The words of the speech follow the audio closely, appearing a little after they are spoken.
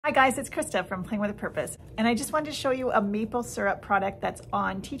Hi guys, it's Krista from Playing with a Purpose, and I just wanted to show you a maple syrup product that's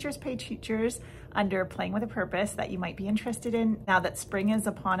on Teachers Pay Teachers under Playing with a Purpose that you might be interested in now that spring is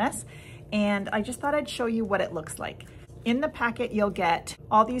upon us. And I just thought I'd show you what it looks like. In the packet, you'll get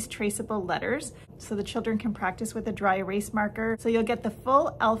all these traceable letters so the children can practice with a dry erase marker. So you'll get the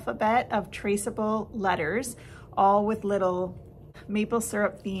full alphabet of traceable letters, all with little maple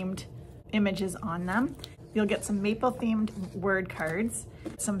syrup themed images on them. You'll get some maple themed word cards,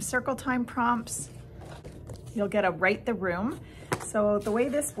 some circle time prompts. You'll get a write the room. So the way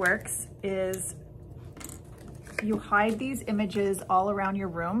this works is you hide these images all around your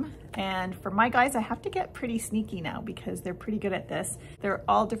room. And for my guys, I have to get pretty sneaky now because they're pretty good at this. They're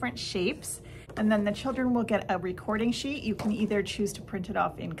all different shapes. And then the children will get a recording sheet. You can either choose to print it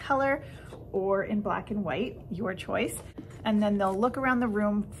off in color or in black and white, your choice. And then they'll look around the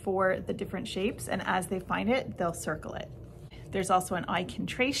room for the different shapes, and as they find it, they'll circle it. There's also an I can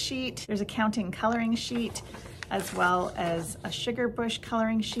trace sheet. There's a counting coloring sheet, as well as a sugar bush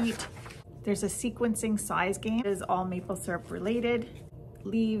coloring sheet. There's a sequencing size game. It is all maple syrup related.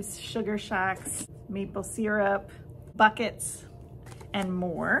 Leaves, sugar shacks, maple syrup, buckets, and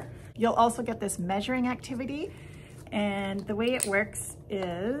more. You'll also get this measuring activity, and the way it works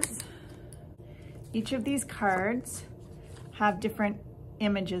is each of these cards have different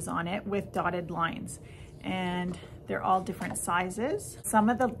images on it with dotted lines, and they're all different sizes. Some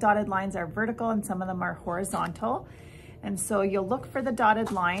of the dotted lines are vertical and some of them are horizontal. And so you'll look for the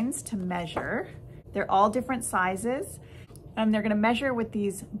dotted lines to measure. They're all different sizes, and they're gonna measure with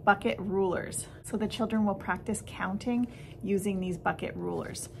these bucket rulers. So the children will practice counting using these bucket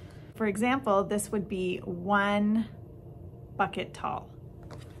rulers. For example, this would be 1 bucket tall.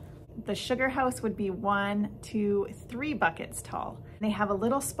 The sugar house would be 1, 2, 3 buckets tall. They have a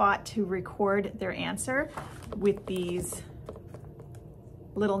little spot to record their answer with these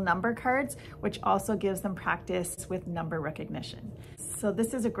little number cards, which also gives them practice with number recognition. So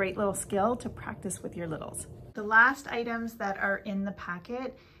this is a great little skill to practice with your littles. The last items that are in the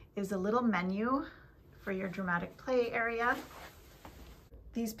packet is a little menu for your dramatic play area.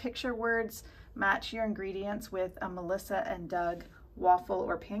 These picture words match your ingredients with a Melissa and Doug waffle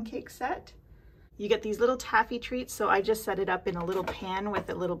or pancake set. You get these little taffy treats, so I just set it up in a little pan with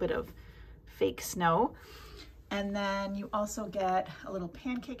a little bit of fake snow. And then you also get a little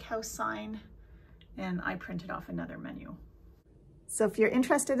pancake house sign, and I printed off another menu. So if you're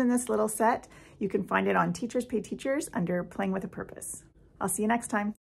interested in this little set, you can find it on Teachers Pay Teachers under Playing with a Purpose. I'll see you next time.